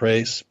Jesuit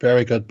priest,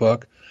 very good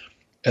book.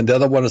 And the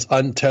other one is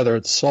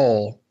Untethered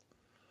Soul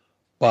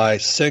by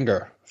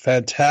Singer.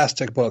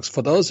 Fantastic books.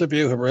 For those of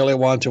you who really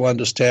want to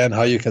understand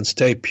how you can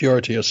stay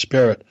pure to your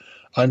spirit,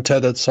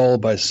 Untethered Soul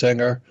by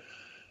Singer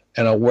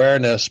and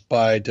Awareness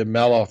by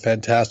DeMello,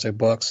 fantastic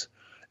books.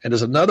 And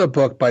there's another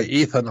book by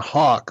Ethan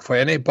Hawke for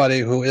anybody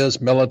who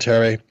is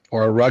military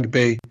or a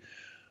rugby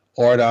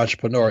or an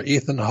entrepreneur.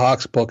 Ethan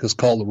Hawke's book is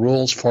called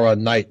Rules for a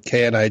Knight,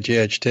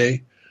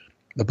 K-N-I-G-H-T.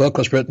 The book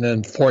was written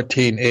in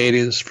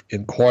 1480s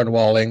in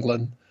Cornwall,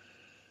 England.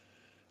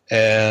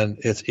 And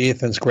it's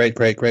Ethan's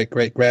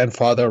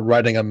great-great-great-great-grandfather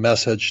writing a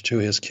message to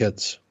his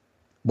kids,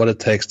 what it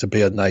takes to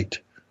be a knight.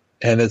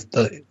 And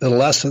the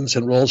lessons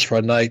and rules for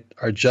a knight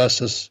are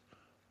just as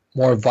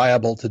more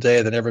viable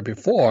today than ever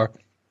before,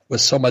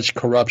 with so much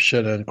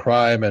corruption and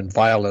crime and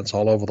violence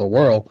all over the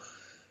world,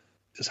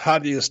 is how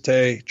do you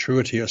stay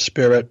true to your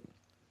spirit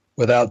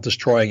without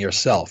destroying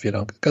yourself,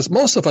 Because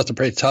most of us are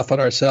pretty tough on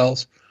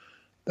ourselves.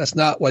 That's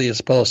not what you're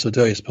supposed to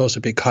do. You're supposed to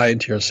be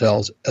kind to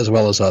yourselves as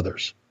well as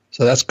others.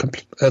 So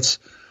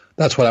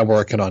that's what I'm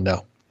working on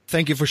now.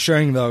 Thank you for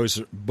sharing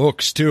those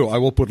books too. I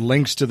will put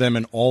links to them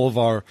in all of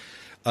our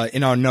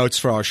in our notes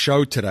for our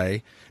show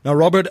today. Now,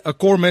 Robert, a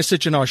core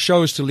message in our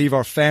show is to leave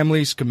our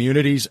families,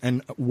 communities,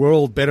 and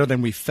world better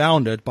than we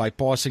found it by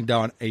passing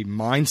down a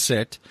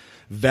mindset,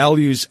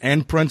 values,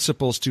 and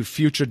principles to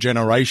future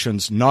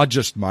generations, not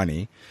just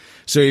money.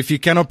 So if you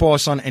cannot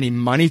pass on any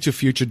money to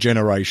future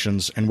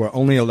generations, and we're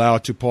only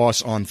allowed to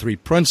pass on 3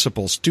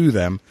 principles to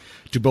them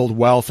to build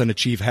wealth and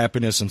achieve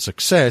happiness and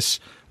success,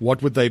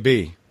 what would they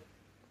be?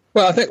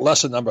 Well, I think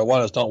lesson number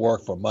 1 is don't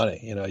work for money.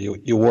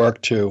 You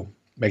work to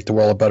make the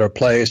world a better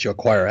place, you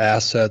acquire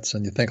assets,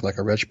 and you think like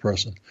a rich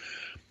person.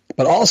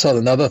 But also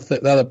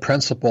another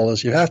principle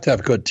is you have to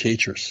have good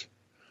teachers.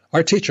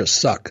 Our teachers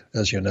suck,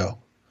 as you know.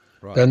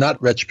 Right. They're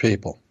not rich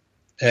people.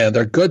 And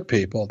they're good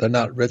people. They're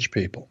not rich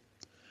people.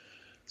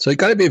 So you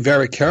got to be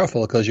very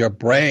careful because your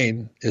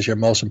brain is your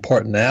most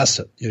important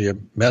asset, your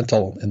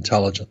mental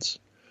intelligence.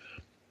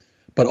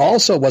 But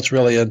also what's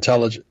really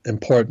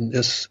important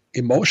is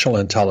emotional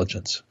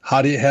intelligence.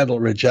 How do you handle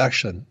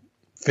rejection,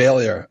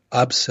 failure,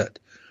 upset?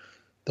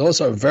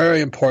 Those are very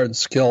important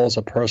skills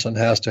a person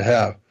has to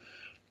have.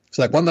 It's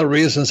like one of the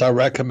reasons I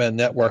recommend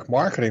network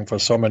marketing for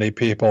so many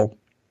people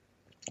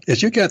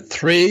is you get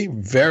 3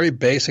 very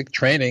basic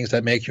trainings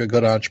that make you a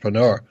good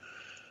entrepreneur.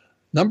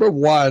 Number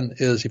one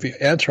is if you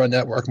enter a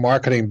network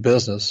marketing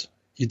business,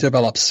 you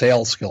develop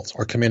sales skills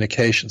or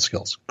communication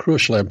skills,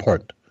 crucially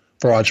important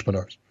for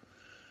entrepreneurs.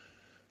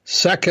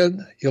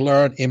 Second, you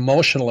learn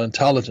emotional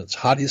intelligence.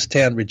 How do you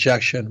stand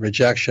rejection?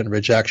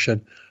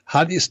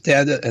 How do you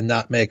stand it and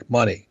not make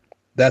money?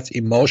 That's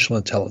emotional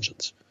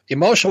intelligence.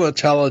 Emotional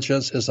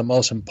intelligence is the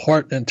most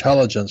important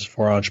intelligence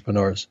for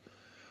entrepreneurs.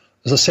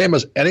 It's the same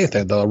as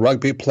anything, though. A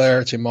rugby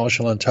player, it's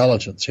emotional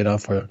intelligence.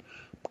 For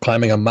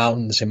climbing a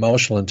mountain, it's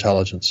emotional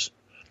intelligence.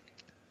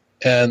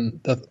 And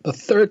the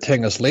third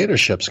thing is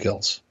leadership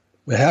skills.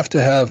 We have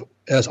to have,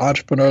 as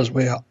entrepreneurs,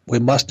 we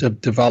must have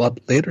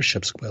developed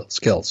leadership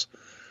skills.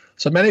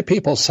 So many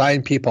people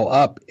sign people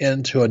up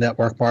into a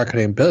network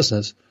marketing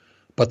business,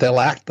 but they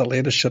lack the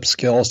leadership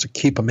skills to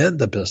keep them in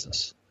the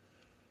business.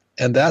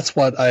 And that's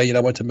what I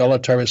went to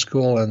military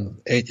school and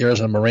 6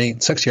 years in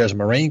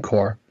Marine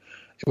Corps.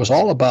 It was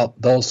all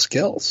about those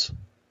skills.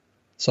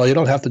 So you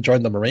don't have to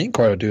join the Marine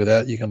Corps to do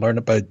that. You can learn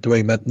it by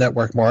doing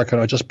network marketing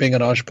or just being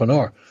an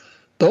entrepreneur.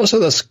 Those are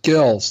the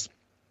skills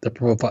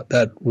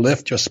that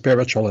lift your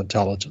spiritual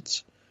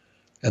intelligence.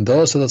 And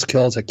those are the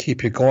skills that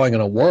keep you going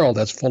in a world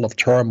that's full of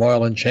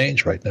turmoil and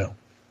change right now.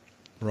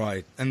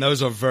 Right. And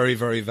those are very,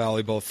 very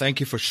valuable.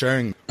 Thank you for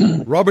sharing.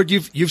 Robert,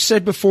 you've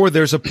said before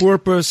there's a poor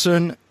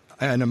person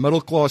and a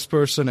middle-class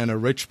person and a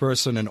rich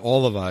person in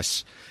all of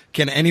us.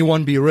 Can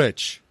anyone be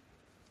rich?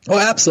 Oh,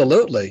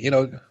 absolutely.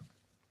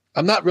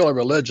 I'm not really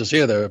religious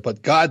either,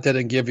 but God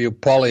didn't give you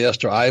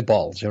polyester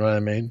eyeballs. You know what I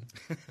mean?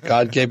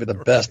 God gave you the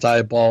best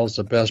eyeballs,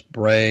 the best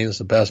brains,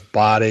 the best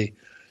body.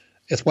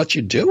 It's what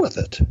you do with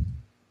it.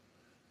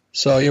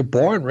 So you're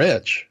born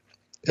rich.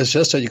 It's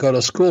just that you go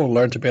to school and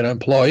learn to be an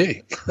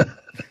employee.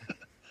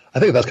 I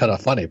think that's kind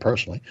of funny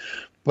personally,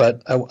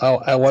 but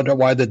I wonder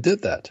why they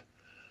did that.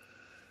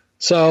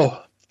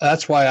 So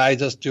that's why I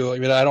just do.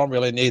 I don't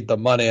really need the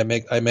money.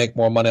 I make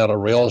more money out of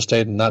real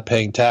estate and not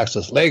paying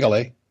taxes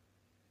legally.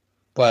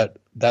 But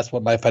that's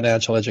what my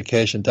financial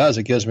education does.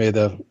 It gives me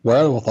the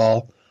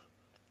wherewithal,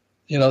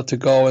 to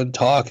go and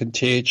talk and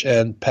teach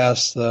and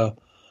pass the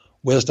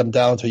wisdom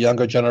down to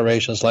younger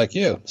generations like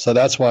you. So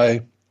that's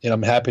why,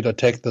 I'm happy to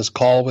take this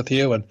call with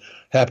you and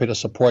happy to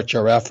support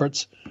your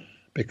efforts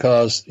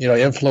because,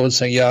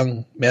 influencing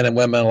young men and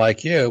women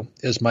like you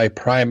is my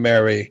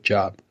primary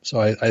job. So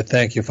I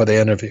thank you for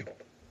the interview.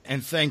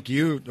 And thank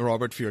you,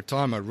 Robert, for your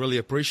time. I really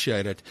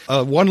appreciate it.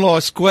 One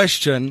last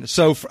question.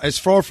 So as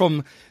far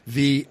from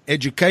the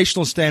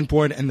educational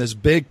standpoint and this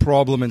big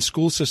problem in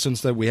school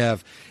systems that we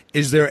have,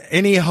 is there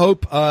any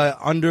hope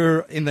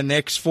in the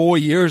next 4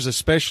 years,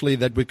 especially,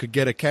 that we could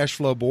get a cash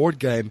flow board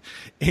game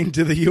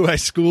into the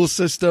U.S. school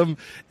system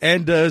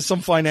and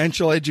some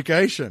financial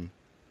education?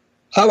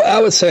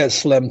 I would say it's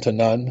slim to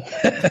none.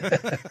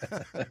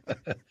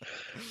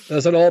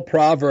 There's an old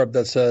proverb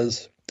that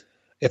says,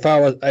 if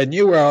I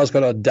knew where I was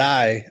going to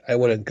die, I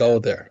wouldn't go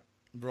there.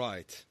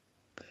 Right.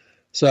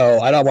 So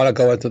I don't want to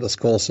go into the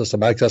school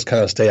system. I just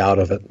kind of stay out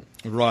of it.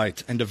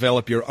 Right, and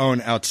develop your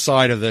own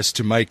outside of this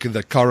to make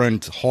the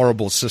current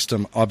horrible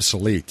system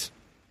obsolete.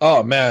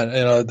 Oh, man,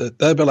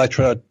 that'd be like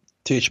trying to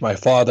teach my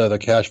father the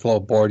cash flow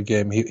board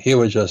game. He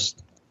would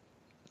just,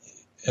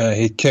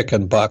 he'd kick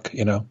and buck,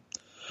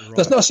 Right.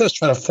 There's no sense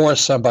trying to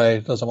force somebody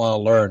who doesn't want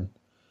to learn,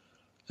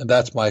 and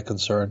that's my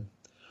concern.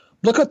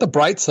 Look at the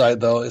bright side,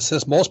 though. It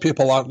says most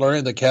people aren't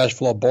learning the cash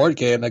flow board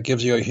game. That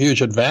gives you a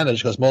huge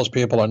advantage because most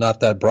people are not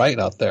that bright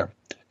out there,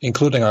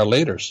 including our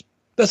leaders.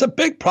 There's a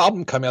big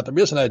problem coming out. The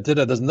reason I did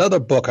it is another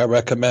book I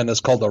recommend is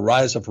called The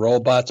Rise of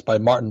Robots by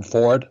Martin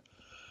Ford,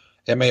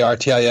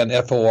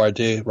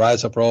 Martinford,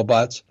 Rise of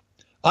Robots.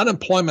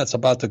 Unemployment's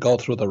about to go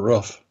through the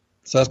roof.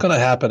 So it's going to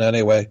happen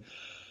anyway.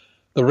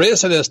 The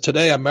reason is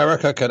today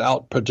America can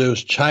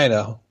outproduce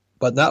China,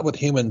 but not with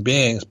human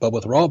beings, but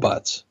with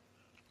robots.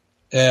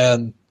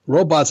 And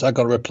robots are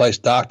going to replace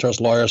doctors,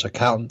 lawyers,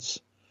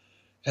 accountants.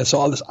 And so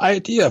all this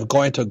idea of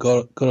going to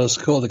go to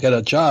school to get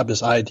a job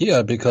is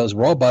idea because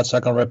robots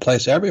are going to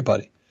replace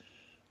everybody.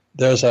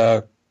 There's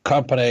a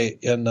company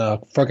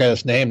forget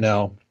its name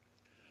now,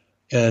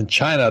 in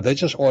China. They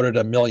just ordered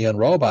 1 million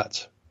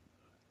robots.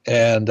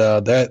 And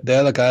they're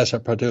the guys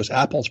that produce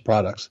Apple's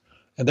products.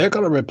 And they're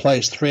going to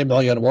replace 3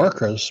 million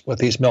workers with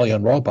these 1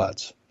 million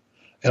robots.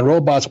 And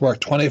robots work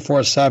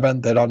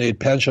 24/7. They don't need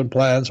pension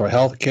plans or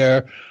health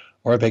care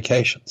or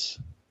vacations.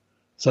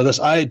 So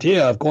this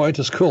idea of going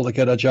to school to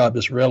get a job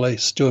is really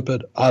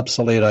stupid,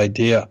 obsolete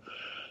idea.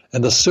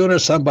 And the sooner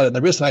and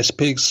the reason I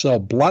speak so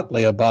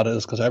bluntly about it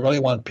is because I really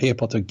want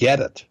people to get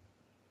it.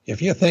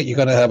 If you think you're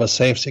going to have a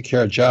safe,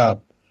 secure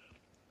job,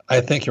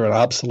 I think you're an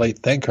obsolete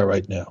thinker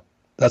right now.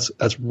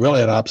 That's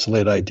really an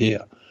obsolete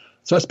idea.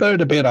 So it's better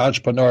to be an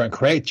entrepreneur and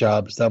create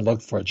jobs than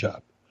look for a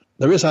job.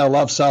 The reason I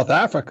love South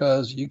Africa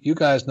is you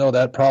guys know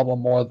that problem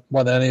more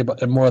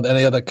than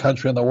any other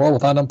country in the world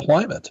with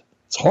unemployment.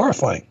 It's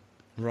horrifying.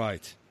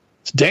 Right.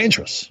 It's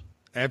dangerous.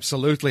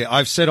 Absolutely.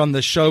 I've said on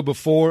the show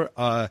before,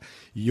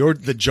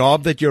 the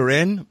job that you're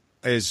in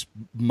is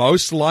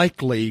most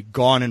likely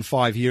gone in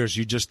 5 years.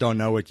 You just don't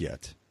know it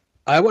yet.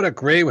 I would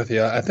agree with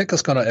you. I think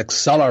it's going to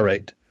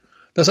accelerate.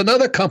 There's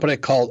another company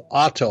called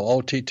Otto,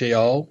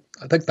 O-T-T-O.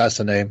 I think that's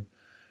the name.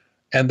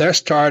 And they're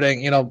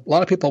starting, a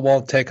lot of people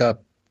won't take a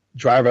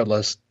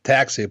driverless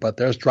taxi, but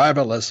there's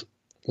driverless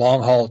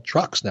long-haul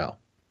trucks now.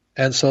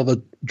 And so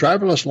the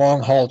driverless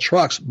long-haul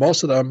trucks,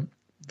 most of them,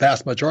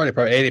 vast majority,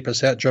 probably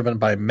 80% driven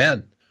by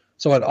men.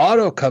 So when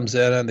Otto comes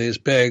in and these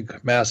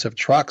big, massive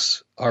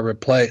trucks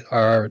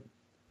are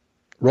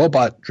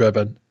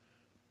robot-driven,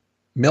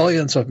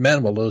 millions of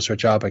men will lose their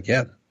job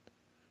again.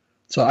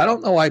 So I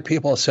don't know why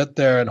people sit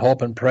there and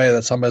hope and pray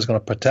that somebody's going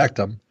to protect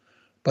them,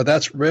 but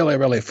that's really,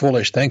 really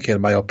foolish thinking,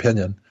 in my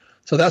opinion.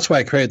 So that's why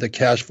I created the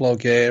cash flow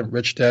game,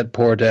 Rich Dad,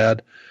 Poor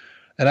Dad.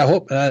 And I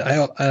hope,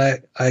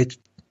 and I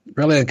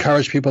really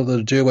encourage people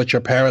to do what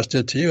your parents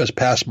did to you, is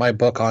pass my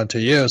book on to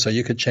you so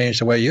you could change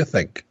the way you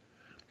think.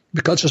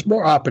 Because there's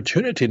more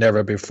opportunity than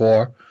ever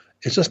before.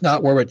 It's just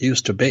not where it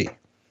used to be.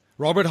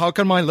 Robert, how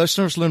can my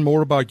listeners learn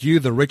more about you,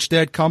 the Rich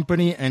Dad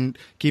Company, and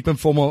keep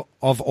informed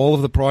of all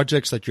of the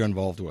projects that you're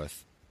involved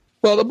with?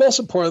 Well, the most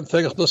important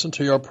thing is listen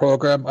to your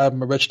program. I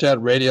have a Rich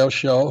Dad radio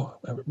show,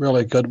 a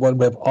really good one.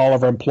 We have all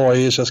of our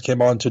employees just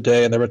came on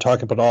today, and they were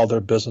talking about all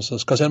their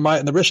businesses. Because in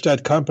the Rich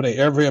Dad Company,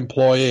 every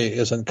employee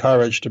is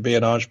encouraged to be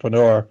an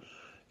entrepreneur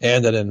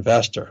and an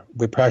investor.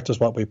 We practice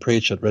what we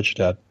preach at Rich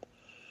Dad.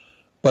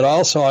 But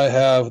also I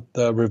have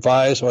the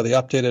revised or the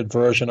updated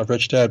version of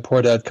Rich Dad,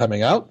 Poor Dad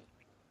coming out,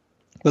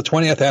 the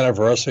 20th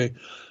anniversary,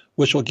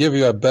 which will give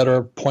you a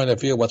better point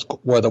of view of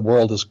where the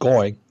world is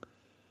going.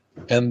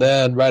 And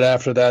then right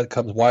after that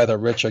comes Why the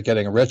Rich Are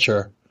Getting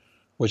Richer,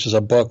 which is a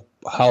book,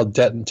 How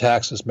Debt and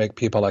Taxes Make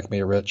People Like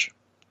Me Rich.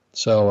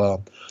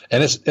 So,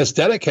 and it's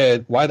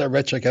dedicated, Why the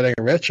Rich Are Getting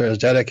Richer is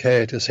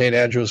dedicated to St.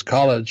 Andrew's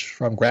College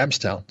from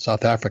Grahamstown,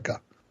 South Africa,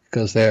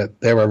 because they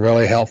were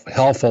really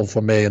helpful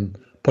for me in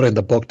putting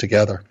the book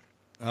together.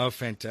 Oh,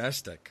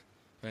 fantastic.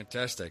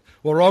 Fantastic.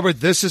 Well, Robert,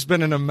 this has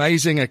been an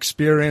amazing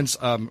experience.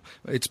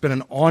 It's been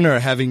an honor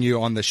having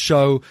you on the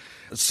show.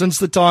 Since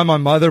the time my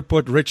mother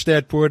put Rich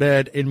Dad, Poor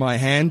Dad in my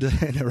hand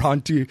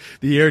around the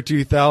year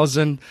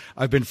 2000,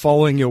 I've been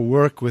following your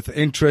work with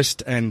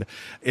interest, and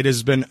it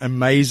has been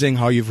amazing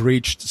how you've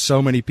reached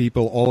so many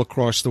people all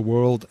across the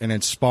world and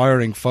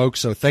inspiring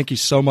folks. So thank you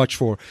so much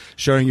for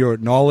sharing your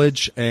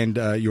knowledge and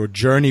your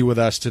journey with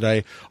us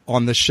today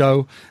on the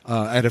show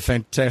at a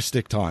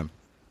fantastic time.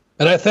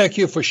 And I thank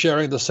you for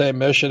sharing the same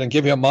mission, and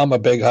give your mom a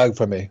big hug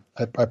for me.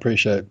 I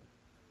appreciate it.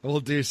 We'll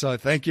do so.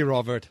 Thank you,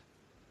 Robert.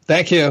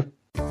 Thank you.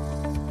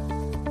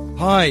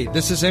 Hi,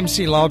 this is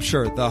MC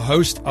Laubscher, the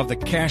host of the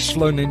Cash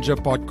Flow Ninja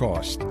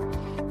podcast.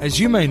 As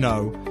you may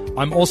know,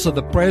 I'm also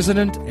the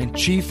president and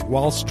chief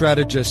wealth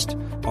strategist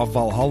of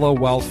Valhalla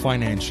Wealth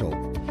Financial.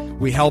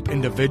 We help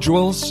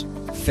individuals,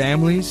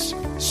 families,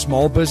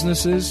 small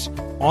businesses,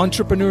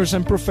 entrepreneurs,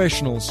 and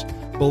professionals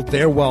build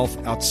their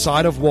wealth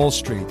outside of Wall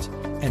Street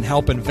and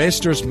help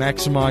investors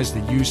maximize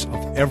the use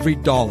of every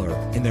dollar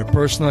in their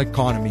personal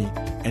economy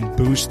and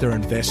boost their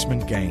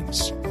investment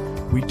gains.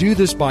 We do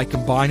this by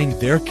combining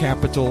their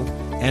capital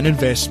and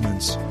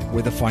investments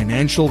with the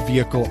financial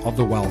vehicle of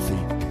the wealthy,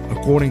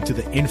 according to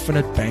the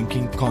infinite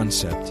banking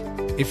concept.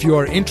 If you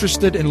are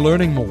interested in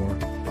learning more,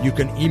 you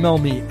can email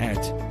me at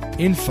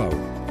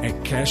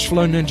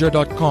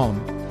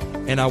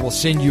info@cashflowninja.com, and I will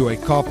send you a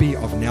copy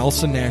of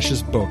Nelson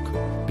Nash's book,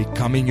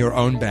 Becoming Your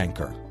Own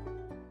Banker.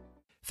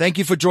 Thank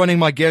you for joining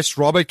my guest,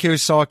 Robert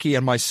Kiyosaki,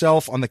 and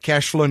myself on the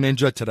Cashflow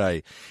Ninja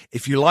today.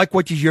 If you like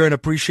what you hear and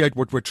appreciate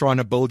what we're trying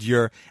to build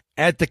here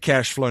at the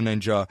Cashflow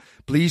Ninja,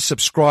 please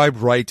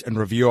subscribe, rate, and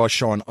review our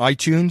show on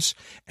iTunes,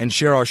 and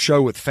share our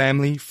show with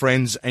family,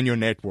 friends, and your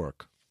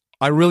network.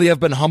 I really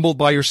have been humbled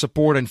by your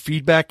support and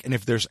feedback, and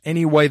if there's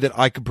any way that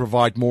I could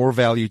provide more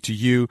value to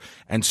you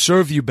and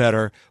serve you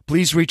better,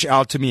 please reach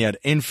out to me at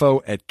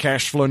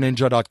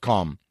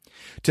info@cashflowninja.com.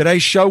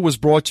 Today's show was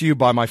brought to you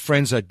by my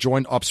friends at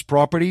Joint Ops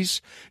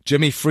Properties.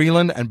 Jimmy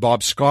Freeland and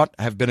Bob Scott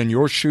have been in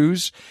your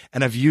shoes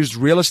and have used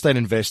real estate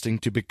investing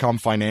to become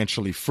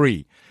financially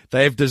free.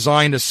 They have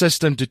designed a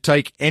system to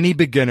take any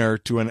beginner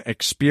to an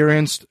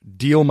experienced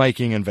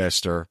deal-making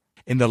investor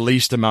in the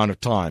least amount of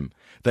time.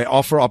 They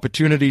offer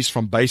opportunities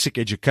from basic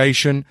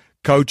education,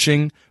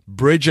 coaching,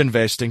 bridge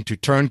investing to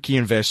turnkey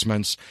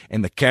investments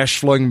in the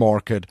cash-flowing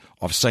market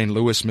of St.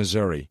 Louis,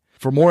 Missouri.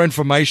 For more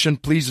information,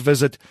 please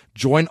visit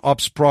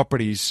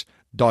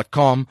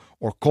jointopsproperties.com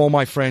or call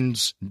my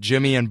friends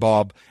Jimmy and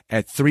Bob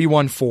at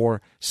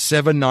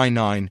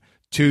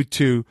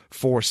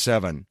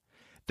 314-799-2247.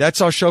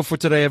 That's our show for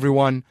today,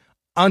 everyone.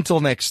 Until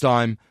next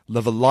time,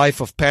 live a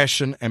life of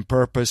passion and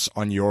purpose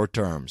on your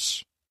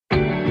terms.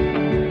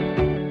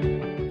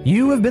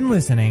 You have been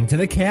listening to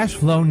the Cash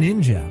Flow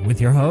Ninja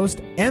with your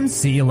host,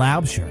 MC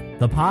Laubscher,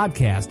 the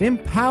podcast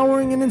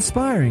empowering and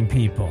inspiring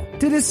people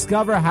to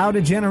discover how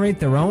to generate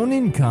their own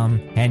income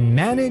and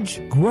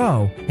manage,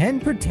 grow,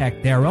 and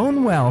protect their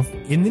own wealth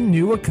in the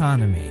new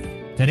economy.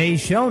 Today's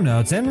show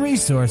notes and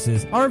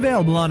resources are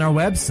available on our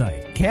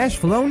website,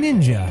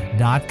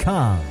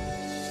 cashflowninja.com.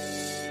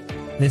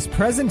 This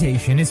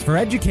presentation is for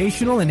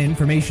educational and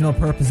informational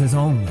purposes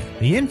only.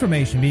 The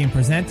information being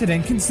presented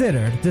and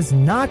considered does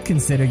not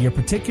consider your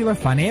particular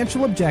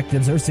financial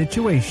objectives or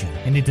situation,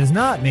 and it does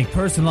not make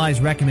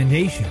personalized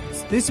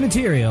recommendations. This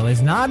material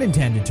is not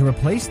intended to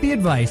replace the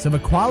advice of a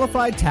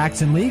qualified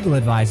tax and legal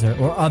advisor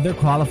or other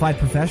qualified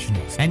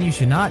professionals, and you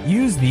should not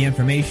use the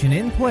information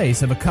in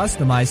place of a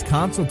customized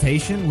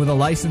consultation with a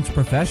licensed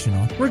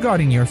professional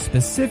regarding your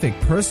specific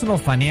personal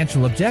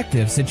financial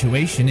objective,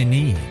 situation, and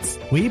needs.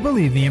 We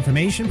believe the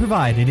information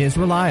provided is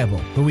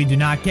reliable, but we do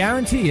not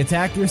guarantee its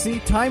accuracy,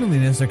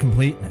 timeliness, or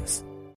completeness.